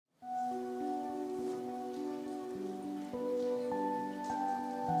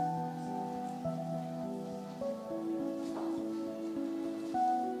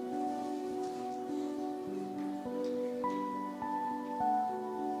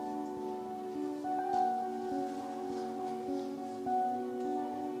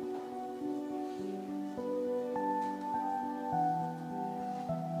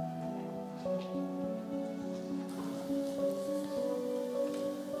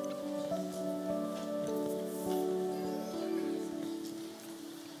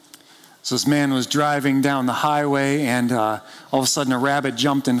So this man was driving down the highway, and all of a sudden a rabbit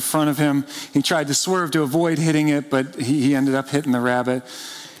jumped in front of him. He tried to swerve to avoid hitting it, but he ended up hitting the rabbit.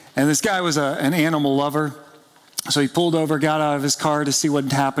 And this guy was an animal lover. So he pulled over, got out of his car to see what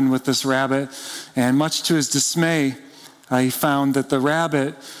had happened with this rabbit. And much to his dismay, he found that the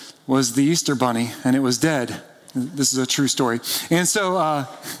rabbit was the Easter bunny, and it was dead. This is a true story. And so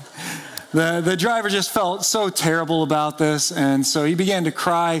the driver just felt so terrible about this, and so he began to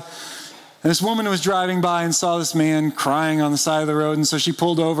cry. And this woman was driving by and saw this man crying on the side of the road, and so she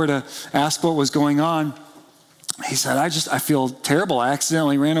pulled over to ask what was going on. He said, I feel terrible. I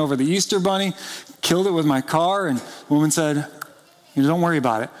accidentally ran over the Easter bunny, killed it with my car. And the woman said, don't worry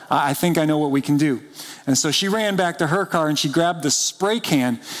about it. I think I know what we can do. And so she ran back to her car and she grabbed the spray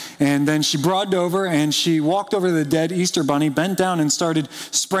can, and then she brought over and she walked over to the dead Easter bunny, bent down and started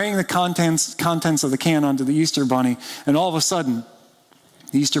spraying the contents of the can onto the Easter bunny. And all of a sudden,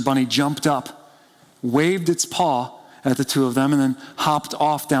 the Easter bunny jumped up, waved its paw at the two of them, and then hopped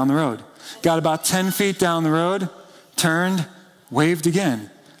off down the road. Got about 10 feet down the road, turned, waved again.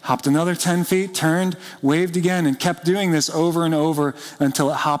 Hopped another 10 feet, turned, waved again, and kept doing this over and over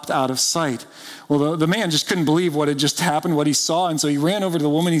until it hopped out of sight. Well, the man just couldn't believe what had just happened, what he saw, and so he ran over to the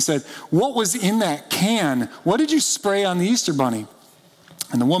woman. He said, what was in that can? What did you spray on the Easter bunny?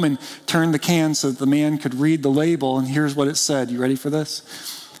 And the woman turned the can so that the man could read the label, and here's what it said. You ready for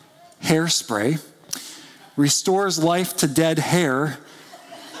this? Hairspray. Restores life to dead hair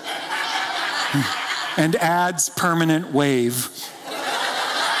and adds permanent wave.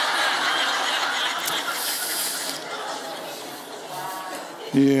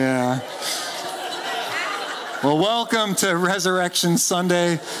 Yeah. Well, welcome to Resurrection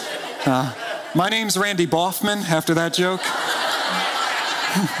Sunday. My name's Randy Boffman, after that joke.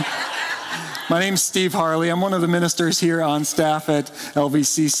 My name's Steve Harley. I'm one of the ministers here on staff at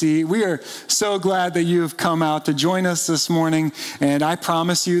LVCC. We are so glad that you have come out to join us this morning, and I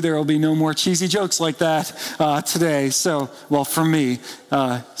promise you there will be no more cheesy jokes like that today. So, well, from me,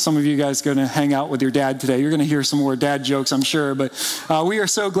 some of you guys are going to hang out with your dad today. You're going to hear some more dad jokes, I'm sure, but we are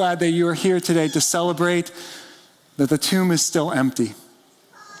so glad that you are here today to celebrate that the tomb is still empty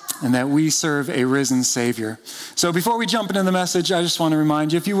and that we serve a risen Savior. So before we jump into the message, I just want to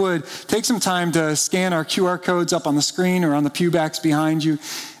remind you, if you would, take some time to scan our QR codes up on the screen or on the pew backs behind you.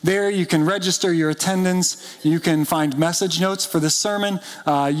 There you can register your attendance. You can find message notes for this sermon.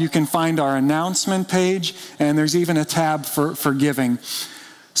 You can find our announcement page, and there's even a tab for giving.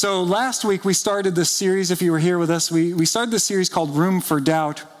 So last week we started this series, if you were here with us, we started this series called Room for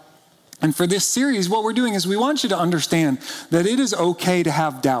Doubt. And for this series, what we're doing is we want you to understand that it is okay to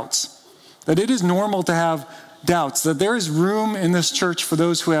have doubts, that it is normal to have doubts, that there is room in this church for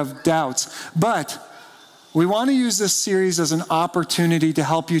those who have doubts. But we want to use this series as an opportunity to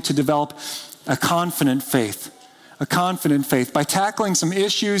help you to develop a confident faith by tackling some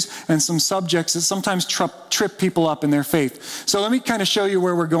issues and some subjects that sometimes trip people up in their faith. So let me kind of show you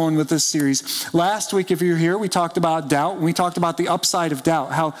where we're going with this series. Last week, if you were here, we talked about doubt, and we talked about the upside of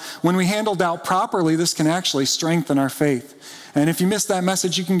doubt, how when we handle doubt properly, this can actually strengthen our faith. And if you missed that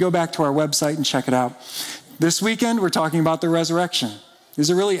message, you can go back to our website and check it out. This weekend, we're talking about the resurrection. Is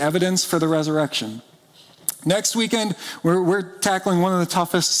there really evidence for the resurrection? Next weekend, we're tackling one of the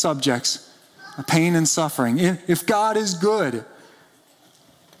toughest subjects, pain and suffering. If God is good,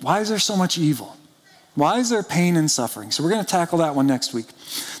 why is there so much evil? Why is there pain and suffering? So we're going to tackle that one next week.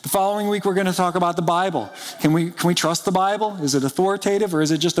 The following week, we're going to talk about the Bible. Can we trust the Bible? Is it authoritative, or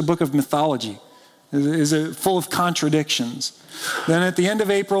is it just a book of mythology? Is it full of contradictions? Then at the end of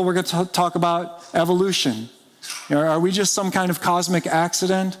April, we're going to talk about evolution. Are we just some kind of cosmic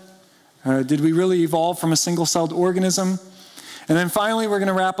accident? Did we really evolve from a single-celled organism? And then finally, we're going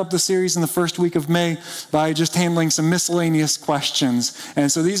to wrap up the series in the first week of May by just handling some miscellaneous questions. And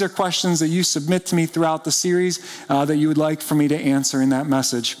so these are questions that you submit to me throughout the series that you would like for me to answer in that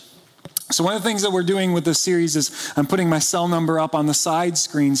message. So one of the things that we're doing with this series is I'm putting my cell number up on the side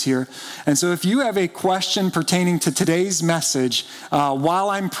screens here. And so if you have a question pertaining to today's message while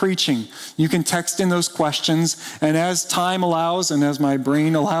I'm preaching, you can text in those questions. And as time allows and as my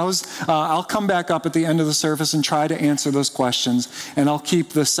brain allows, I'll come back up at the end of the service and try to answer those questions. And I'll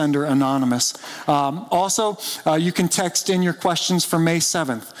keep the sender anonymous. Also, you can text in your questions for May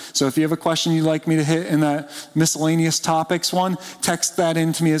 7th. So if you have a question you'd like me to hit in that miscellaneous topics one, text that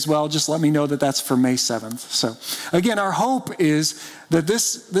in to me as well. Just let me know that that's for May 7th. So again, our hope is that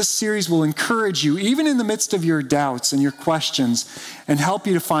this series will encourage you, even in the midst of your doubts and your questions, and help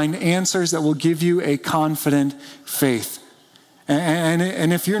you to find answers that will give you a confident faith.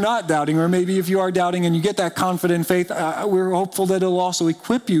 And if you're not doubting, or maybe if you are doubting and you get that confident faith, we're hopeful that it'll also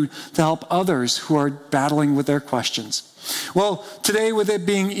equip you to help others who are battling with their questions. Well, today, with it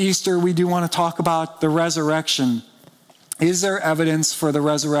being Easter, we do want to talk about the resurrection. Is there evidence for the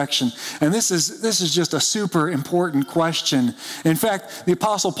resurrection? And this is just a super important question. In fact, the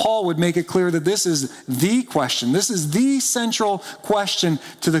Apostle Paul would make it clear that this is the question. This is the central question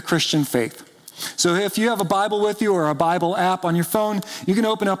to the Christian faith. So if you have a Bible with you or a Bible app on your phone, you can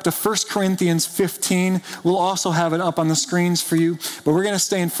open up to 1 Corinthians 15. We'll also have it up on the screens for you. But we're going to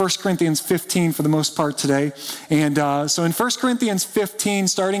stay in 1 Corinthians 15 for the most part today. And so in 1 Corinthians 15,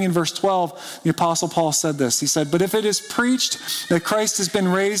 starting in verse 12, the Apostle Paul said this. He said, "But if it is preached that Christ has been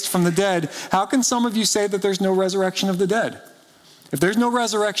raised from the dead, how can some of you say that there's no resurrection of the dead? If there's no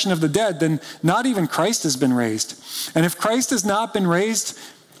resurrection of the dead, then not even Christ has been raised. And if Christ has not been raised,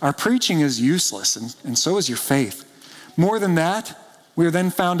 our preaching is useless, and so is your faith. More than that, we are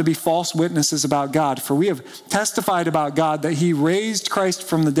then found to be false witnesses about God, for we have testified about God that he raised Christ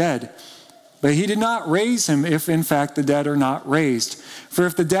from the dead. But he did not raise him if, in fact, the dead are not raised. For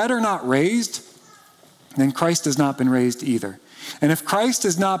if the dead are not raised, then Christ has not been raised either. And if Christ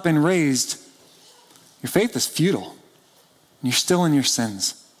has not been raised, your faith is futile, and you're still in your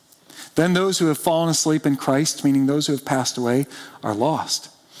sins. Then those who have fallen asleep in Christ, meaning those who have passed away, are lost.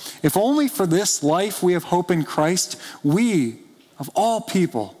 If only for this life we have hope in Christ, we, of all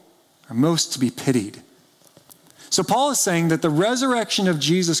people, are most to be pitied." So Paul is saying that the resurrection of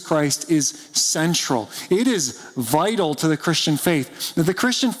Jesus Christ is central. It is vital to the Christian faith. That the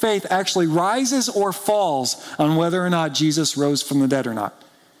Christian faith actually rises or falls on whether or not Jesus rose from the dead or not.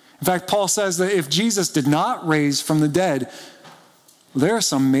 In fact, Paul says that if Jesus did not raise from the dead, there are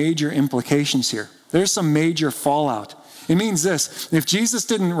some major implications here. There's some major fallout. It means this: if Jesus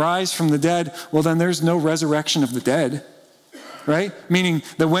didn't rise from the dead, well, then there's no resurrection of the dead, right? Meaning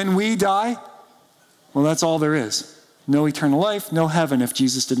that when we die, well, that's all there is. No eternal life, no heaven if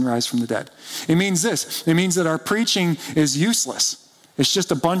Jesus didn't rise from the dead. It means this: it means that our preaching is useless. It's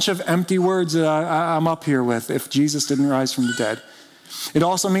just a bunch of empty words that I'm up here with if Jesus didn't rise from the dead. It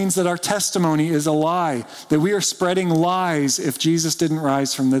also means that our testimony is a lie, that we are spreading lies if Jesus didn't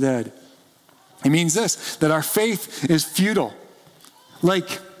rise from the dead. It means this, that our faith is futile.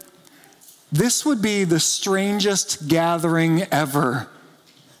 Like, this would be the strangest gathering ever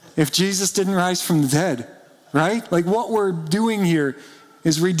if Jesus didn't rise from the dead, right? Like, what we're doing here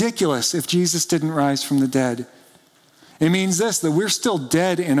is ridiculous if Jesus didn't rise from the dead. It means this, that we're still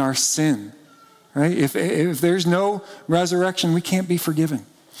dead in our sin, right? If there's no resurrection, we can't be forgiven.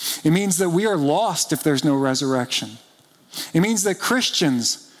 It means that we are lost if there's no resurrection. It means that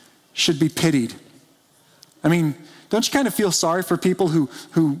Christians should be pitied. I mean, don't you kind of feel sorry for people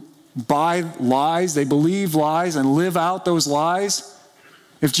who buy lies, they believe lies and live out those lies?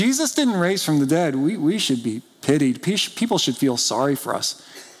 If Jesus didn't raise from the dead, we should be pitied. People should feel sorry for us.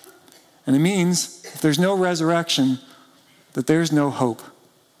 And it means if there's no resurrection, that there's no hope.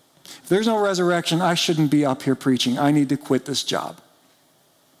 If there's no resurrection, I shouldn't be up here preaching. I need to quit this job.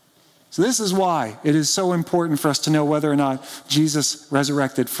 So this is why it is so important for us to know whether or not Jesus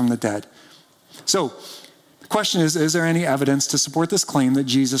resurrected from the dead. So the question is there any evidence to support this claim that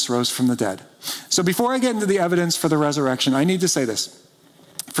Jesus rose from the dead? So before I get into the evidence for the resurrection, I need to say this.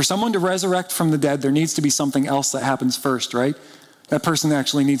 For someone to resurrect from the dead, there needs to be something else that happens first, right? That person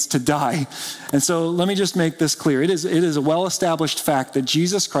actually needs to die. And so let me just make this clear. It is a well-established fact that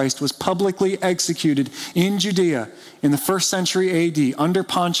Jesus Christ was publicly executed in Judea in the 1st century AD under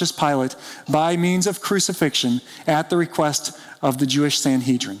Pontius Pilate by means of crucifixion at the request of the Jewish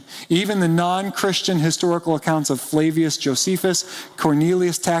Sanhedrin. Even the non-Christian historical accounts of Flavius Josephus,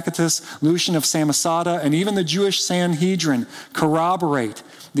 Cornelius Tacitus, Lucian of Samosata, and even the Jewish Sanhedrin corroborate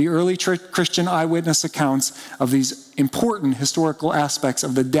the early Christian eyewitness accounts of these important historical aspects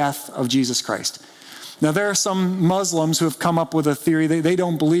of the death of Jesus Christ. Now, there are some Muslims who have come up with a theory. They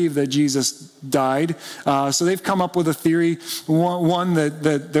don't believe that Jesus died. So they've come up with a theory, one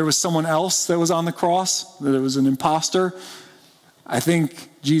that there was someone else that was on the cross, that it was an imposter. I think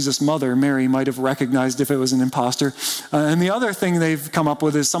Jesus' mother, Mary, might have recognized if it was an imposter. And the other thing they've come up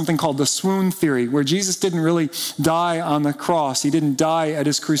with is something called the swoon theory, where Jesus didn't really die on the cross. He didn't die at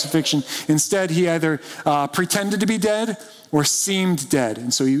his crucifixion. Instead, he either pretended to be dead or seemed dead.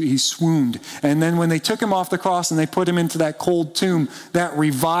 And so he swooned. And then when they took him off the cross and they put him into that cold tomb, that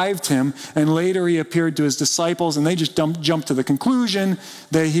revived him. And later he appeared to his disciples, and they just jumped to the conclusion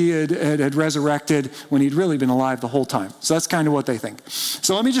that he had resurrected when he'd really been alive the whole time. So that's kind of what they think.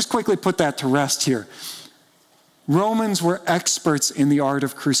 So let me just quickly put that to rest here. Romans were experts in the art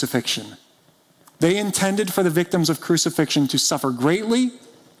of crucifixion. They intended for the victims of crucifixion to suffer greatly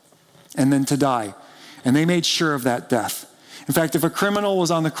and then to die. And they made sure of that death. In fact, if a criminal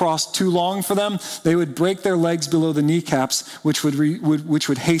was on the cross too long for them, they would break their legs below the kneecaps, which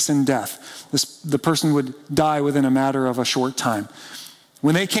would hasten death. The person would die within a matter of a short time.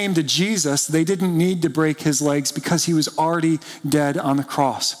 When they came to Jesus, they didn't need to break his legs because he was already dead on the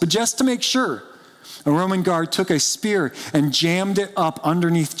cross. But just to make sure, a Roman guard took a spear and jammed it up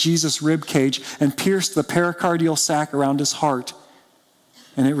underneath Jesus' rib cage and pierced the pericardial sac around his heart.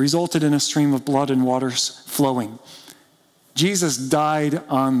 And it resulted in a stream of blood and waters flowing. Jesus died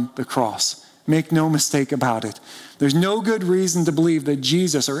on the cross. Make no mistake about it. There's no good reason to believe that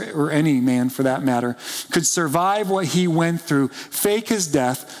Jesus, or any man for that matter, could survive what he went through, fake his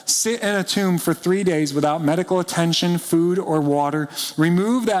death, sit in a tomb for 3 days without medical attention, food, or water,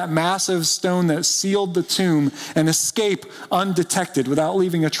 remove that massive stone that sealed the tomb, and escape undetected without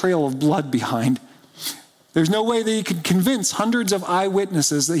leaving a trail of blood behind. There's no way that he could convince hundreds of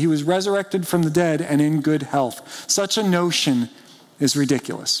eyewitnesses that he was resurrected from the dead and in good health. Such a notion is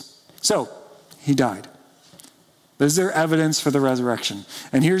ridiculous. So, he died. But is there evidence for the resurrection?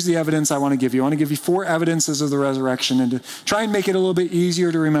 And here's the evidence I want to give you. I want to give you 4 evidences of the resurrection. And to try and make it a little bit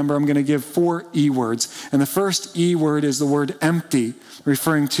easier to remember, I'm going to give 4 E words. And the first E word is the word empty,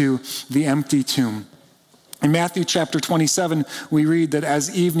 referring to the empty tomb. In Matthew chapter 27, we read that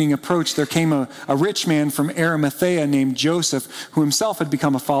as evening approached, there came a rich man from Arimathea named Joseph, who himself had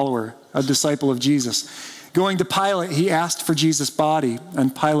become a follower, a disciple of Jesus. Going to Pilate, he asked for Jesus' body,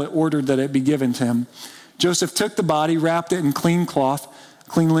 and Pilate ordered that it be given to him. Joseph took the body, wrapped it in clean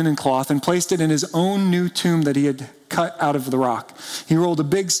linen cloth, and placed it in his own new tomb that he had cut out of the rock. He rolled a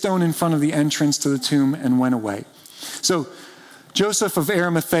big stone in front of the entrance to the tomb and went away. So, Joseph of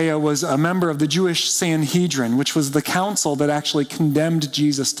Arimathea was a member of the Jewish Sanhedrin, which was the council that actually condemned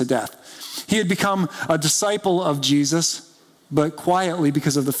Jesus to death. He had become a disciple of Jesus, but quietly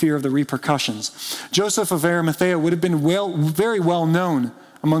because of the fear of the repercussions. Joseph of Arimathea would have been very well known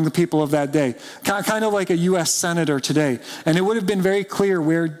among the people of that day, kind of like a U.S. senator today. And it would have been very clear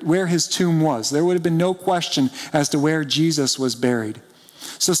where his tomb was. There would have been no question as to where Jesus was buried.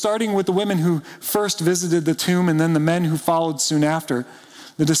 So starting with the women who first visited the tomb and then the men who followed soon after,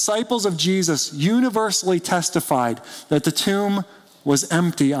 the disciples of Jesus universally testified that the tomb was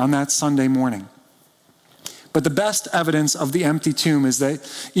empty on that Sunday morning. But the best evidence of the empty tomb is that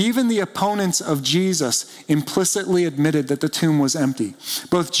even the opponents of Jesus implicitly admitted that the tomb was empty.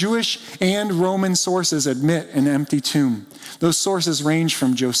 Both Jewish and Roman sources admit an empty tomb. Those sources range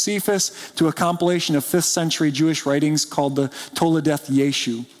from Josephus to a compilation of 5th century Jewish writings called the Toledeth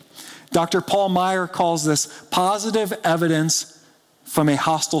Yeshu. Dr. Paul Meyer calls this positive evidence from a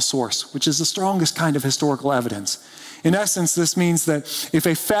hostile source, which is the strongest kind of historical evidence. In essence, this means that if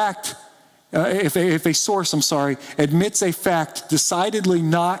a source admits a fact decidedly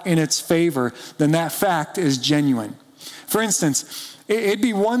not in its favor, then that fact is genuine. For instance, it'd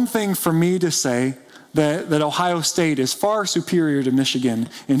be one thing for me to say that Ohio State is far superior to Michigan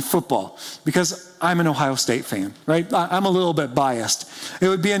in football, because I'm an Ohio State fan, right? I'm a little bit biased. It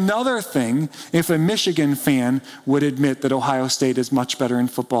would be another thing if a Michigan fan would admit that Ohio State is much better in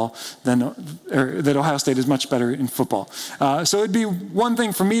football that Ohio State is much better in football. So it'd be one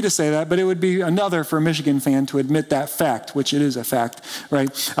thing for me to say that, but it would be another for a Michigan fan to admit that fact, which it is a fact,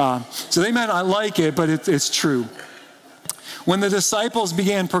 right? So they might not like it, but it's true. When the disciples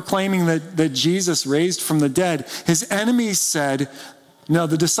began proclaiming that Jesus raised from the dead, his enemies said, no,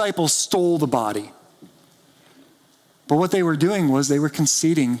 the disciples stole the body. But what they were doing was they were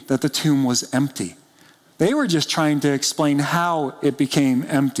conceding that the tomb was empty. They were just trying to explain how it became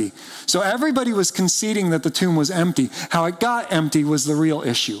empty. So everybody was conceding that the tomb was empty. How it got empty was the real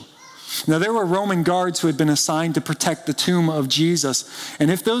issue. Now, there were Roman guards who had been assigned to protect the tomb of Jesus. And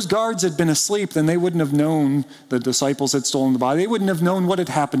if those guards had been asleep, then they wouldn't have known the disciples had stolen the body. They wouldn't have known what had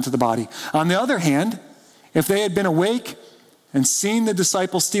happened to the body. On the other hand, if they had been awake and seen the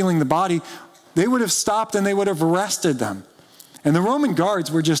disciples stealing the body, they would have stopped and they would have arrested them. And the Roman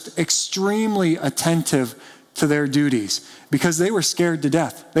guards were just extremely attentive to their duties because they were scared to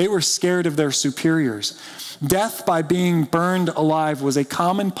death. They were scared of their superiors. Death by being burned alive was a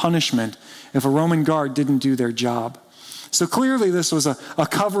common punishment if a Roman guard didn't do their job. So clearly this was a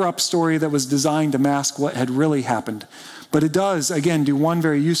cover-up story that was designed to mask what had really happened. But it does, again, do one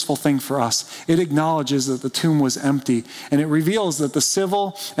very useful thing for us. It acknowledges that the tomb was empty, and it reveals that the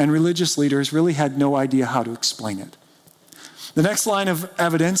civil and religious leaders really had no idea how to explain it. The next line of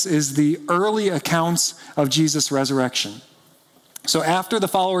evidence is the early accounts of Jesus' resurrection. So after the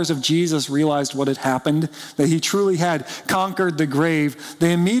followers of Jesus realized what had happened, that he truly had conquered the grave,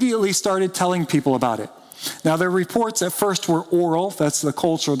 they immediately started telling people about it. Now, their reports at first were oral, that's the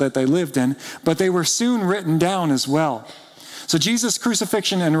culture that they lived in, but they were soon written down as well. So Jesus'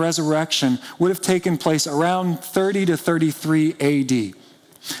 crucifixion and resurrection would have taken place around 30 to 33 AD.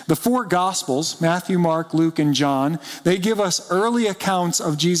 The four Gospels, Matthew, Mark, Luke, and John, they give us early accounts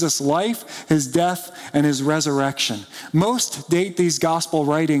of Jesus' life, his death, and his resurrection. Most date these Gospel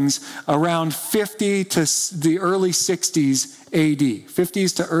writings around 50 to the early 60s AD,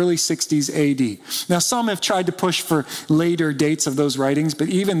 50s to early 60s AD. Now, some have tried to push for later dates of those writings, but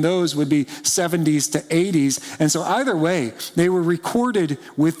even those would be 70s to 80s. And so either way, they were recorded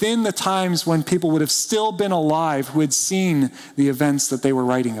within the times when people would have still been alive who had seen the events that they were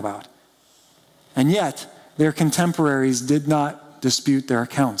writing about. And yet, their contemporaries did not dispute their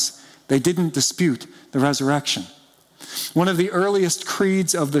accounts. They didn't dispute the resurrection. One of the earliest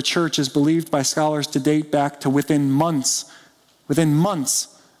creeds of the church is believed by scholars to date back to within months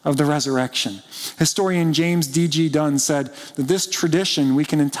of the resurrection. Historian James D.G. Dunn said that this tradition, we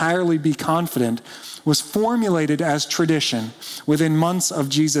can entirely be confident, was formulated as tradition within months of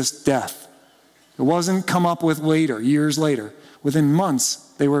Jesus' death. It wasn't come up with later, years later. Within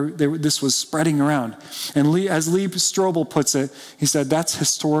months, this was spreading around. And as Lee Strobel puts it, he said, that's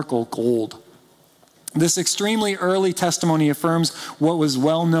historical gold. This extremely early testimony affirms what was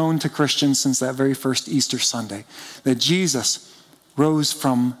well known to Christians since that very first Easter Sunday, that Jesus rose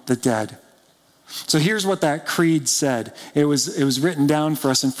from the dead. So here's what that creed said. It was written down for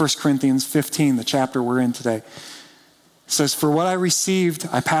us in 1 Corinthians 15, the chapter we're in today. It says, "For what I received,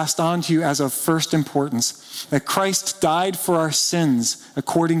 I passed on to you as of first importance, that Christ died for our sins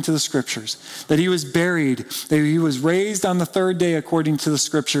according to the Scriptures, that he was buried, that he was raised on the third day according to the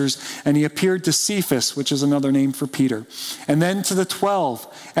Scriptures, and he appeared to Cephas," which is another name for Peter, "and then to the 12.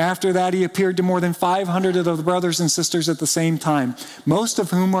 After that, he appeared to more than 500 of the brothers and sisters at the same time, most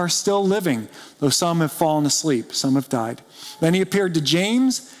of whom are still living, though some have fallen asleep, some have died. Then he appeared to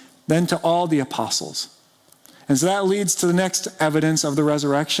James, then to all the apostles." And so that leads to the next evidence of the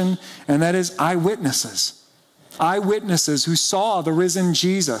resurrection, and that is eyewitnesses. Eyewitnesses who saw the risen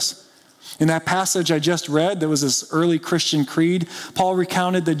Jesus. In that passage I just read, that was this early Christian creed, Paul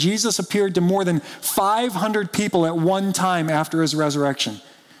recounted that Jesus appeared to more than 500 people at one time after his resurrection.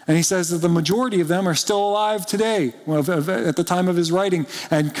 And he says that the majority of them are still alive today, at the time of his writing,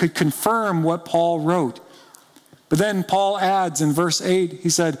 and could confirm what Paul wrote. But then Paul adds in verse 8, he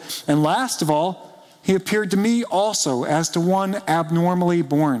said, "And last of all, he appeared to me also as to one abnormally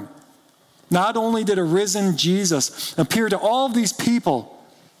born." Not only did a risen Jesus appear to all of these people,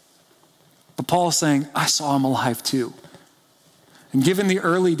 but Paul's saying, I saw him alive too. And given the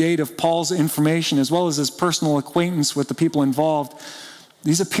early date of Paul's information, as well as his personal acquaintance with the people involved,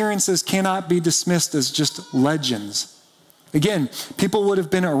 these appearances cannot be dismissed as just legends. Again, people would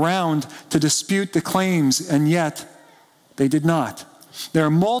have been around to dispute the claims, and yet they did not. There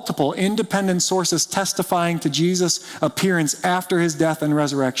are multiple independent sources testifying to Jesus' appearance after his death and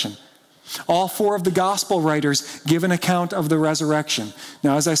resurrection. All four of the gospel writers give an account of the resurrection.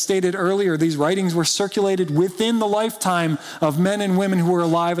 Now, as I stated earlier, these writings were circulated within the lifetime of men and women who were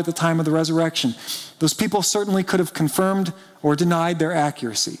alive at the time of the resurrection. Those people certainly could have confirmed or denied their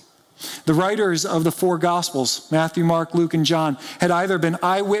accuracy. The writers of the four Gospels, Matthew, Mark, Luke, and John, had either been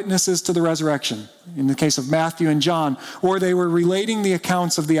eyewitnesses to the resurrection, in the case of Matthew and John, or they were relating the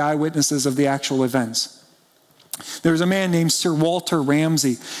accounts of the eyewitnesses of the actual events. There was a man named Sir Walter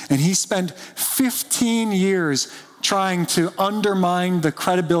Ramsay, and he spent 15 years trying to undermine the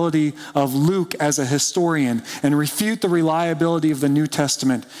credibility of Luke as a historian and refute the reliability of the New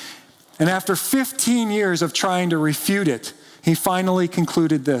Testament. And after 15 years of trying to refute it, he finally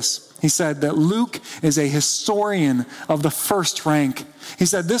concluded this. He said that Luke is a historian of the first rank. He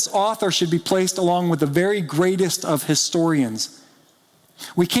said this author should be placed along with the very greatest of historians.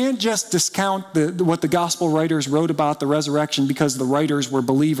 We can't just discount what the gospel writers wrote about the resurrection because the writers were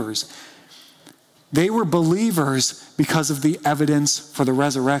believers. They were believers because of the evidence for the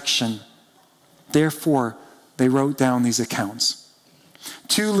resurrection. Therefore, they wrote down these accounts.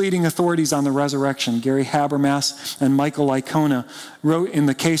 Two leading authorities on the resurrection, Gary Habermas and Michael Licona, wrote in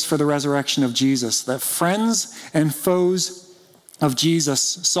the case for the resurrection of Jesus that friends and foes of Jesus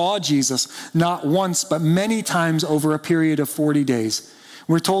saw Jesus not once but many times over a period of 40 days.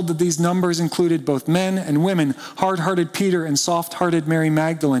 We're told that these numbers included both men and women, hard-hearted Peter and soft-hearted Mary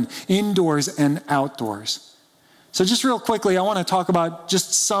Magdalene, indoors and outdoors. So just real quickly, I want to talk about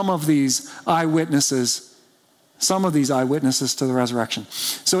just some of these eyewitnesses, Some of these eyewitnesses to the resurrection.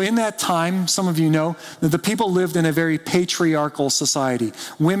 So in that time, some of you know that the people lived in a very patriarchal society.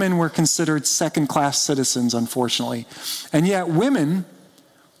 Women were considered second-class citizens, unfortunately. And yet women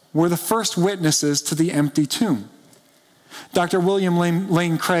were the first witnesses to the empty tomb. Dr. William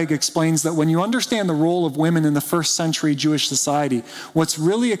Lane Craig explains that when you understand the role of women in the first century Jewish society, what's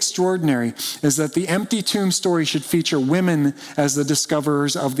really extraordinary is that the empty tomb story should feature women as the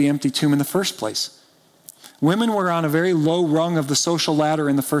discoverers of the empty tomb in the first place. Women were on a very low rung of the social ladder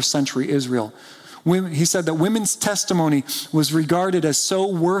in the first century Israel. He said that women's testimony was regarded as so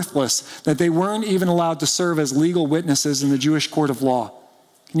worthless that they weren't even allowed to serve as legal witnesses in the Jewish court of law.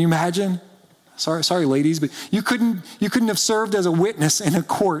 Can you imagine? Sorry, ladies, but you couldn't have served as a witness in a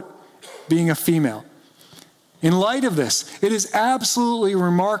court being a female. In light of this, it is absolutely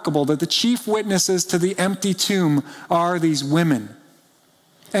remarkable that the chief witnesses to the empty tomb are these women.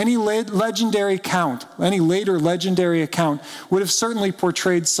 Any later legendary account would have certainly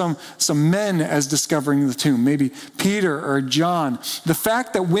portrayed some men as discovering the tomb, maybe Peter or John. The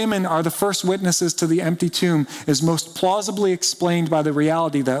fact that women are the first witnesses to the empty tomb is most plausibly explained by the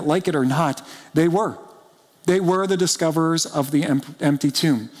reality that, like it or not, they were the discoverers of the empty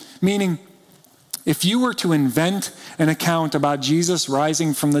tomb. Meaning, if you were to invent an account about Jesus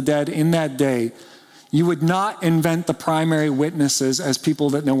rising from the dead in that day, you would not invent the primary witnesses as people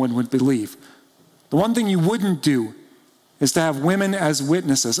that no one would believe. The one thing you wouldn't do is to have women as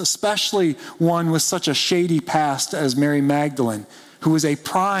witnesses, especially one with such a shady past as Mary Magdalene, who was a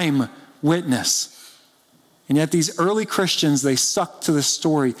prime witness. And yet these early Christians, they stuck to this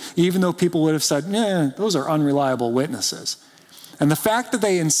story, even though people would have said, those are unreliable witnesses. And the fact that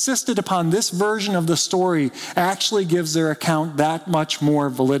they insisted upon this version of the story actually gives their account that much more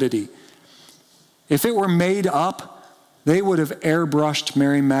validity. If it were made up, they would have airbrushed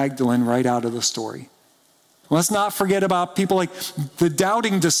Mary Magdalene right out of the story. Let's not forget about people like the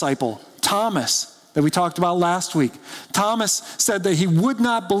doubting disciple, Thomas, that we talked about last week. Thomas said that he would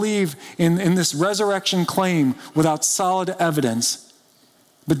not believe in this resurrection claim without solid evidence.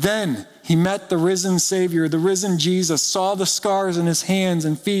 But then he met the risen Savior, the risen Jesus, saw the scars in his hands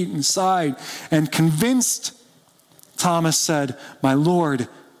and feet and side, and convinced, Thomas said, "My Lord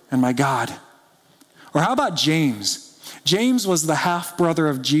and my God." Or how about James? James was the half-brother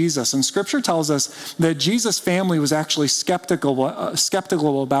of Jesus, and Scripture tells us that Jesus' family was actually skeptical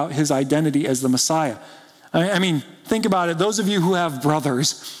about his identity as the Messiah. I mean, think about it. Those of you who have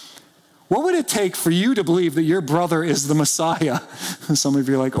brothers, what would it take for you to believe that your brother is the Messiah? Some of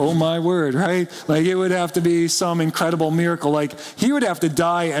you are like, oh my word, right? Like it would have to be some incredible miracle. Like he would have to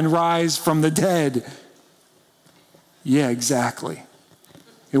die and rise from the dead. Yeah, exactly.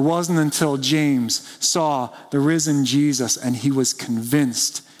 It wasn't until James saw the risen Jesus and he was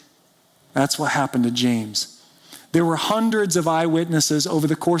convinced. That's what happened to James. There were hundreds of eyewitnesses over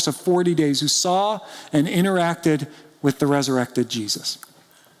the course of 40 days who saw and interacted with the resurrected Jesus.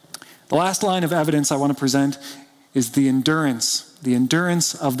 The last line of evidence I want to present is the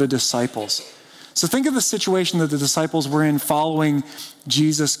endurance of the disciples. So think of the situation that the disciples were in following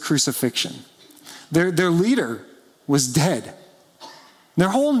Jesus' crucifixion. Their leader was dead. Their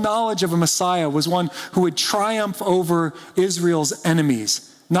whole knowledge of a Messiah was one who would triumph over Israel's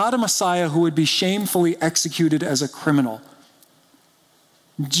enemies, not a Messiah who would be shamefully executed as a criminal.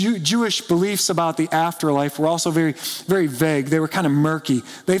 Jewish beliefs about the afterlife were also very, very vague. They were kind of murky.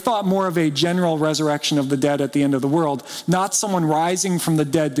 They thought more of a general resurrection of the dead at the end of the world, not someone rising from the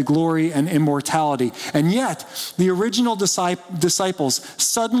dead to glory and immortality. And yet, the original disciples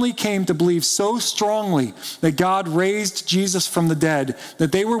suddenly came to believe so strongly that God raised Jesus from the dead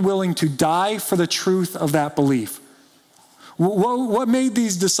that they were willing to die for the truth of that belief. What made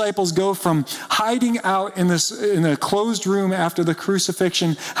these disciples go from hiding out in a closed room after the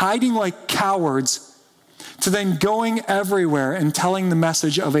crucifixion, hiding like cowards, to then going everywhere and telling the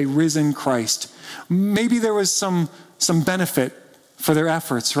message of a risen Christ? Maybe there was some benefit for their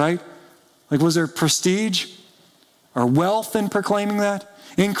efforts, right? Like, was there prestige or wealth in proclaiming that?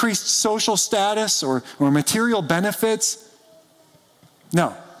 Increased social status or material benefits?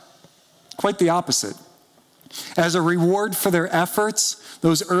 No, quite the opposite. As a reward for their efforts,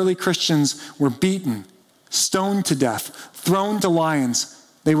 those early Christians were beaten, stoned to death, thrown to lions.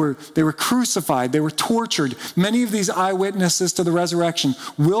 They were crucified. They were tortured. Many of these eyewitnesses to the resurrection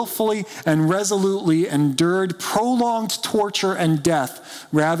willfully and resolutely endured prolonged torture and death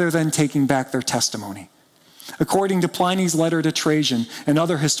rather than taking back their testimony. According to Pliny's letter to Trajan and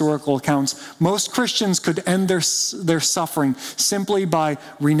other historical accounts, most Christians could end their suffering simply by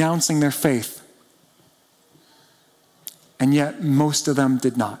renouncing their faith. And yet most of them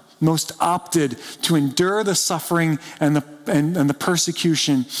did not. most opted to endure the suffering and the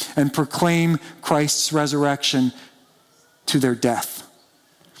persecution and proclaim Christ's resurrection to their death.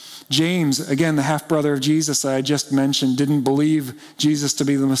 James, again, the half-brother of Jesus I just mentioned, didn't believe Jesus to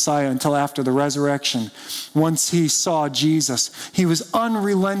be the Messiah until after the resurrection. Once he saw Jesus, he was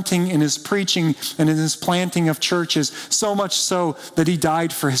unrelenting in his preaching and in his planting of churches, so much so that he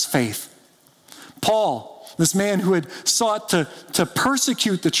died for his faith. Paul, this man who had sought to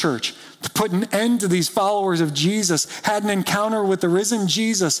persecute the church, to put an end to these followers of Jesus, had an encounter with the risen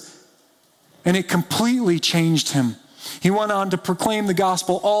Jesus, and it completely changed him. He went on to proclaim the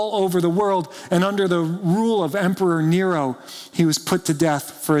gospel all over the world, and under the rule of Emperor Nero, he was put to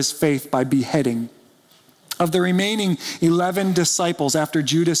death for his faith by beheading. Of the remaining 11 disciples after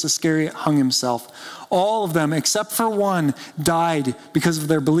Judas Iscariot hung himself, all of them, except for one, died because of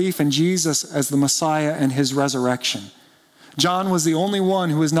their belief in Jesus as the Messiah and his resurrection. John was the only one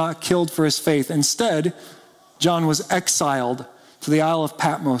who was not killed for his faith. Instead, John was exiled to the Isle of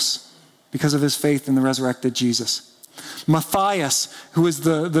Patmos because of his faith in the resurrected Jesus. Matthias, who was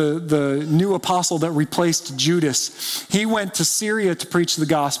the new apostle that replaced Judas, he went to Syria to preach the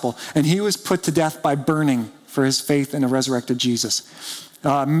gospel, and he was put to death by burning for his faith in a resurrected Jesus.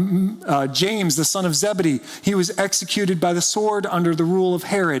 James, the son of Zebedee, he was executed by the sword under the rule of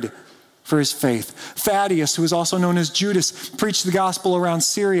Herod for his faith. Thaddeus, who was also known as Judas, preached the gospel around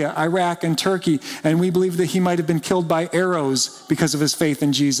Syria, Iraq, and Turkey, and we believe that he might have been killed by arrows because of his faith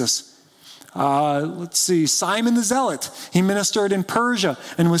in Jesus. Simon the Zealot, he ministered in Persia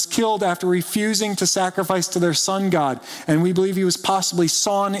and was killed after refusing to sacrifice to their sun god, and we believe he was possibly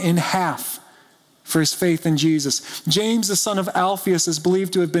sawn in half for his faith in Jesus. James, the son of Alphaeus, is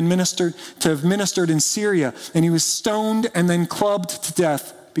believed to have ministered in Syria, and he was stoned and then clubbed to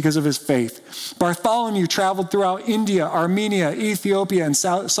death because of his faith. Bartholomew traveled throughout India, Armenia, Ethiopia, and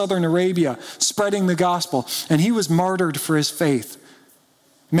southern Arabia, spreading the gospel, and he was martyred for his faith.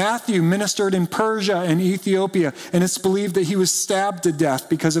 Matthew ministered in Persia and Ethiopia, and it's believed that he was stabbed to death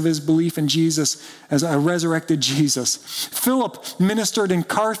because of his belief in Jesus as a resurrected Jesus. Philip ministered in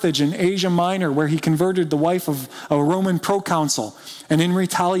Carthage in Asia Minor, where he converted the wife of a Roman proconsul. And in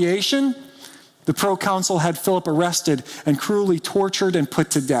retaliation, the proconsul had Philip arrested and cruelly tortured and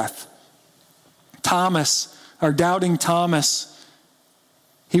put to death. Thomas, our doubting Thomas,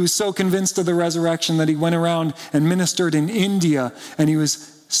 he was so convinced of the resurrection that he went around and ministered in India, and he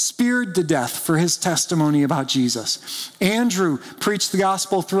was speared to death for his testimony about Jesus. Andrew preached the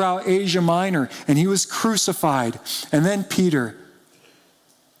gospel throughout Asia Minor, and he was crucified. And then Peter,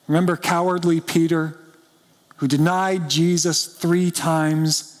 remember cowardly Peter, who denied Jesus 3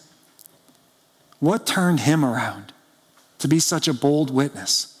 times? What turned him around to be such a bold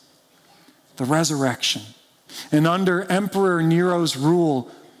witness? The resurrection. And under Emperor Nero's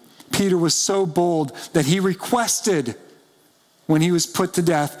rule, Peter was so bold that he requested, when he was put to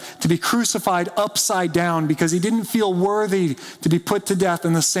death, to be crucified upside down because he didn't feel worthy to be put to death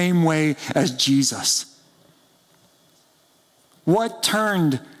in the same way as Jesus. What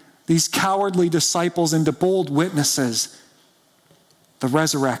turned these cowardly disciples into bold witnesses? The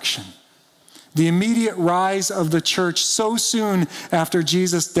resurrection. The immediate rise of the church so soon after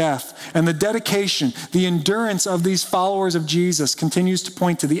Jesus' death, and the dedication, the endurance of these followers of Jesus continues to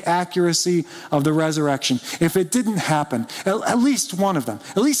point to the accuracy of the resurrection. If it didn't happen, at least one of them,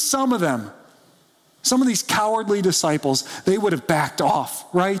 at least some of them, some of these cowardly disciples, they would have backed off,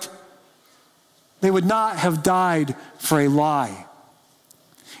 right? They would not have died for a lie.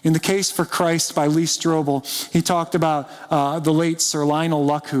 In The Case for Christ by Lee Strobel, he talked about the late Sir Lionel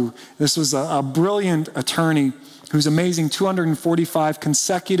Luckhoo. This was a brilliant attorney whose amazing 245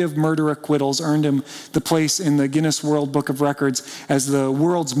 consecutive murder acquittals earned him the place in the Guinness World Book of Records as the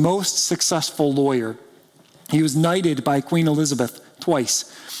world's most successful lawyer. He was knighted by Queen Elizabeth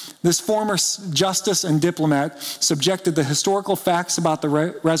twice. This former justice and diplomat subjected the historical facts about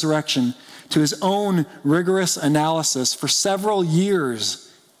the resurrection to his own rigorous analysis for several years.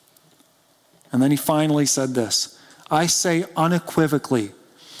 And then he finally said this: I say unequivocally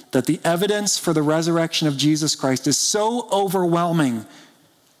that the evidence for the resurrection of Jesus Christ is so overwhelming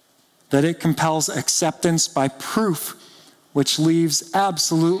that it compels acceptance by proof, which leaves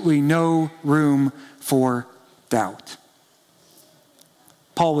absolutely no room for doubt.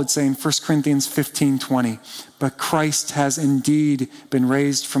 Paul would say in 1 Corinthians 15:20, but Christ has indeed been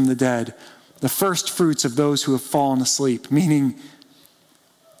raised from the dead, the first fruits of those who have fallen asleep, meaning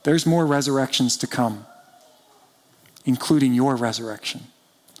there's more resurrections to come, including your resurrection.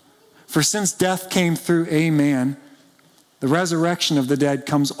 For since death came through a man, the resurrection of the dead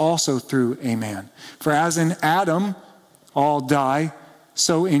comes also through a man. For as in Adam all die,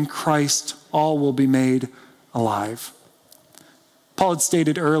 so in Christ all will be made alive. Paul had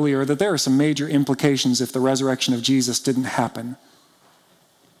stated earlier that there are some major implications if the resurrection of Jesus didn't happen.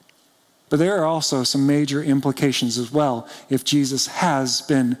 But there are also some major implications as well if Jesus has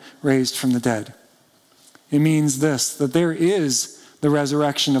been raised from the dead. It means this, that there is the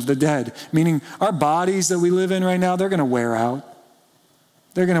resurrection of the dead, meaning our bodies that we live in right now, they're going to wear out.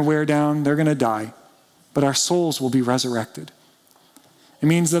 They're going to wear down, they're going to die, but our souls will be resurrected. It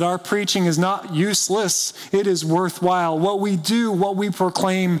means that our preaching is not useless, it is worthwhile. What we do, what we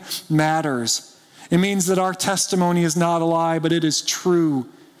proclaim matters. It means that our testimony is not a lie, but it is true.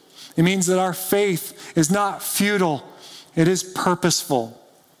 It means that our faith is not futile, it is purposeful.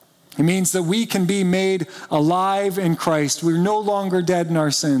 It means that we can be made alive in Christ. We're no longer dead in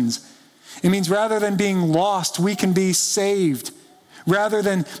our sins. It means rather than being lost, we can be saved. Rather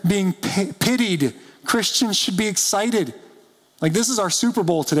than being pitied, Christians should be excited. Like, this is our Super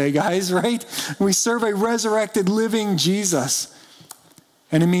Bowl today, guys, right? We serve a resurrected, living Jesus.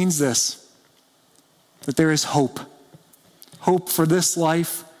 And it means this, that there is hope. Hope for this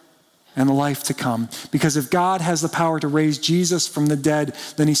life and the life to come. Because if God has the power to raise Jesus from the dead,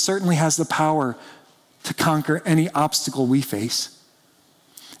 then he certainly has the power to conquer any obstacle we face.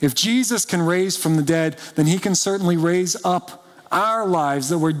 If Jesus can raise from the dead, then he can certainly raise up our lives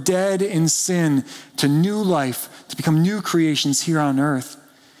that were dead in sin to new life, to become new creations here on earth.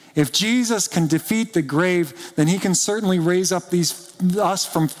 If Jesus can defeat the grave, then he can certainly raise up us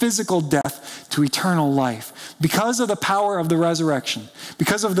from physical death to eternal life. Because of the power of the resurrection,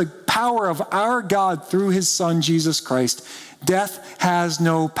 because of the power of our God through his Son, Jesus Christ, death has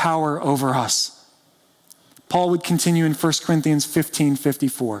no power over us. Paul would continue in 1 Corinthians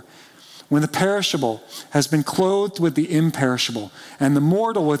 15:54. When the perishable has been clothed with the imperishable, and the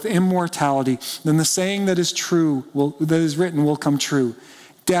mortal with immortality, then the saying that is true, that is written, will come true.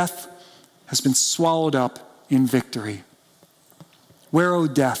 Death has been swallowed up in victory. Where, O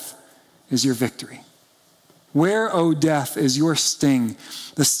death, is your victory? Where, O death, is your sting?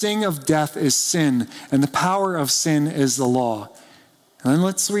 The sting of death is sin, and the power of sin is the law. And then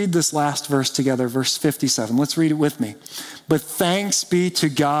let's read this last verse together, verse 57. Let's read it with me. But thanks be to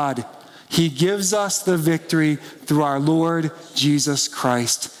God, he gives us the victory through our Lord Jesus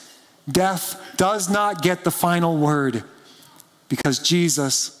Christ. Death does not get the final word because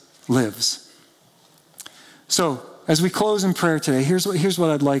Jesus lives. So, as we close in prayer today, here's what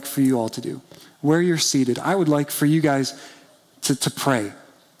I'd like for you all to do. Where you're seated, I would like for you guys to pray.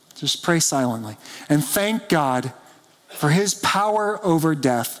 Just pray silently. And thank God for his power over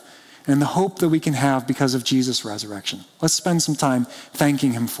death and the hope that we can have because of Jesus' resurrection. Let's spend some time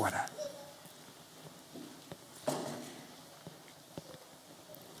thanking him for that.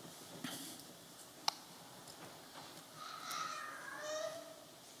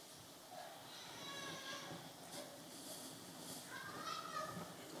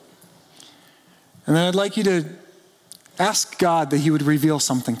 And then I'd like you to ask God that he would reveal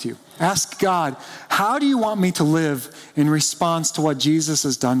something to you. Ask God, how do you want me to live in response to what Jesus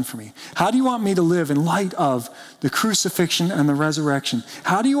has done for me? How do you want me to live in light of the crucifixion and the resurrection?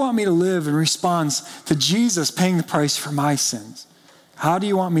 How do you want me to live in response to Jesus paying the price for my sins? How do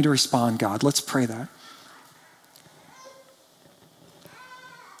you want me to respond, God? Let's pray that.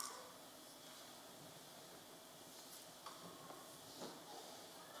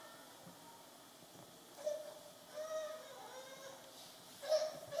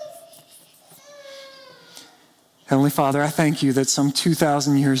 Heavenly Father, I thank you that some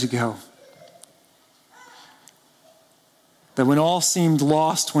 2,000 years ago, that when all seemed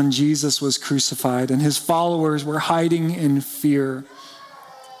lost when Jesus was crucified and his followers were hiding in fear,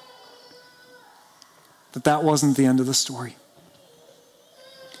 that wasn't the end of the story.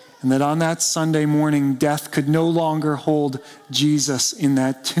 And that on that Sunday morning, death could no longer hold Jesus in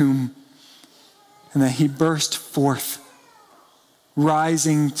that tomb, and that he burst forth,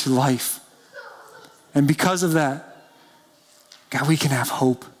 rising to life. And because of that, God, we can have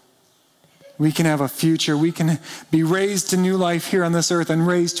hope. We can have a future. We can be raised to new life here on this earth and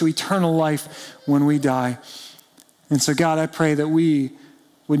raised to eternal life when we die. And so, God, I pray that we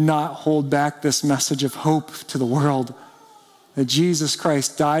would not hold back this message of hope to the world, that Jesus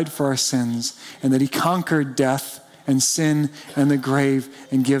Christ died for our sins and that he conquered death and sin and the grave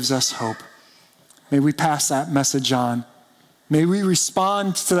and gives us hope. May we pass that message on. May we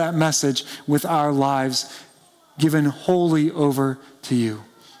respond to that message with our lives given wholly over to you.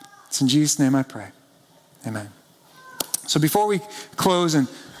 It's in Jesus' name I pray. Amen. So before we close and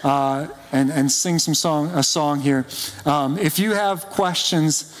and sing a song here. If you have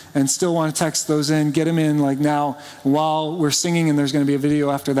questions and still want to text those in, get them in like now while we're singing, and there's going to be a video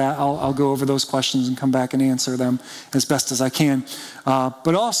after that. I'll go over those questions and come back and answer them as best as I can.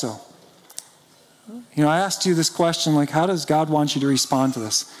 But also, I asked you this question, like, how does God want you to respond to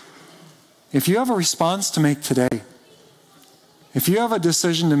this? If you have a response to make today, if you have a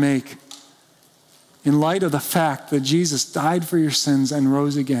decision to make in light of the fact that Jesus died for your sins and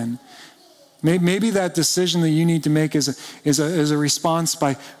rose again, maybe that decision that you need to make is a response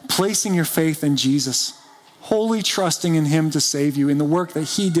by placing your faith in Jesus, wholly trusting in him to save you, in the work that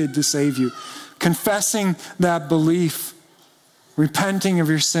he did to save you, confessing that belief, repenting of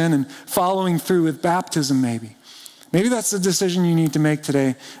your sin, and following through with baptism maybe. Maybe that's the decision you need to make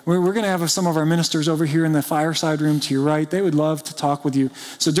today. We're going to have some of our ministers over here in the fireside room to your right. They would love to talk with you.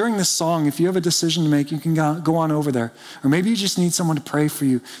 So during this song, if you have a decision to make, you can go on over there. Or maybe you just need someone to pray for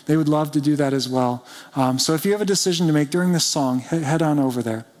you. They would love to do that as well. So if you have a decision to make during this song, head on over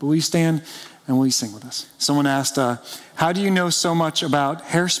there. But will you stand and will you sing with us? Someone asked, how do you know so much about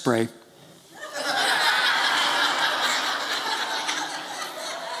hairspray?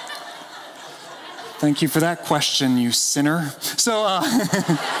 Thank you for that question, you sinner. So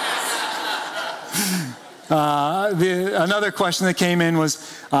another question that came in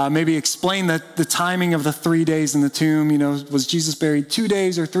was maybe explain the timing of the 3 days in the tomb. Was Jesus buried 2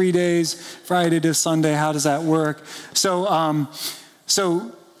 days or 3 days, Friday to Sunday? How does that work? So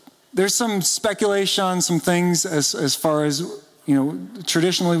there's some speculation on some things as far as,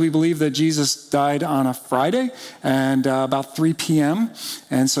 traditionally we believe that Jesus died on a Friday and about 3 p.m.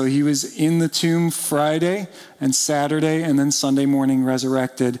 And so he was in the tomb Friday and Saturday and then Sunday morning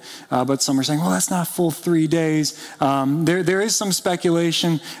resurrected. But some are saying, well, that's not full 3 days. There is some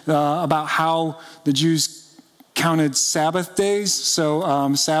speculation about how the Jews counted Sabbath days.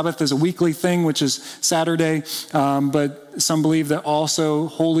 So Sabbath is a weekly thing, which is Saturday. But some believe that also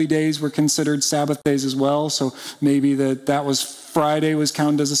holy days were considered Sabbath days as well. So maybe that was Friday was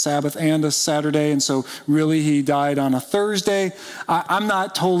counted as a Sabbath and a Saturday. And so really he died on a Thursday. I'm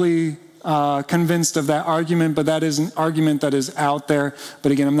not totally convinced of that argument, but that is an argument that is out there.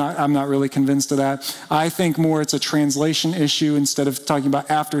 But again, I'm not really convinced of that. I think more it's a translation issue instead of talking about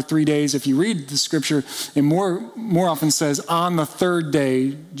after 3 days. If you read the scripture, it more often says on the third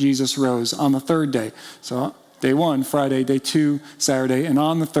day Jesus rose, on the third day. So day 1, Friday, day 2, Saturday, and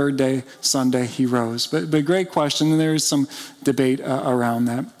on the third day, Sunday, he rose. But great question, and there is some debate around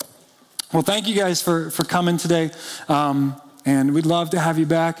that. Well, thank you guys for coming today. And we'd love to have you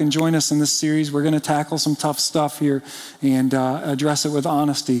back and join us in this series. We're going to tackle some tough stuff here and address it with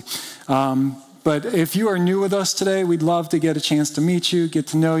honesty. But if you are new with us today, we'd love to get a chance to meet you, get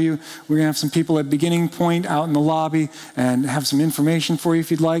to know you. We're going to have some people at Beginning Point out in the lobby and have some information for you if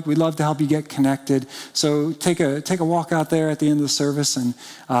you'd like. We'd love to help you get connected. So take a walk out there at the end of the service and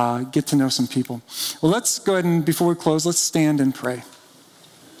get to know some people. Well, let's go ahead and before we close, let's stand and pray.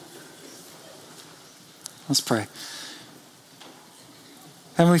 Let's pray.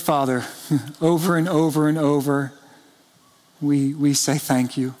 Heavenly Father, over and over and over, we say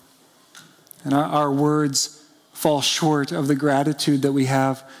thank you. And our words fall short of the gratitude that we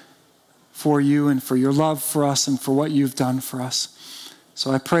have for you and for your love for us and for what you've done for us.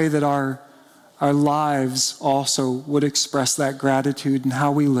 So I pray that our lives also would express that gratitude in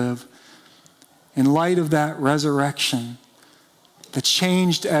how we live. In light of that resurrection that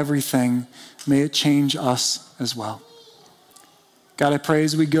changed everything, may it change us as well. God, I pray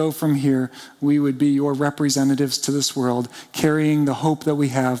as we go from here, we would be your representatives to this world, carrying the hope that we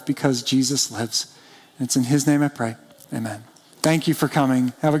have because Jesus lives. And it's in his name I pray. Amen. Thank you for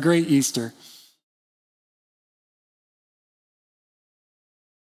coming. Have a great Easter.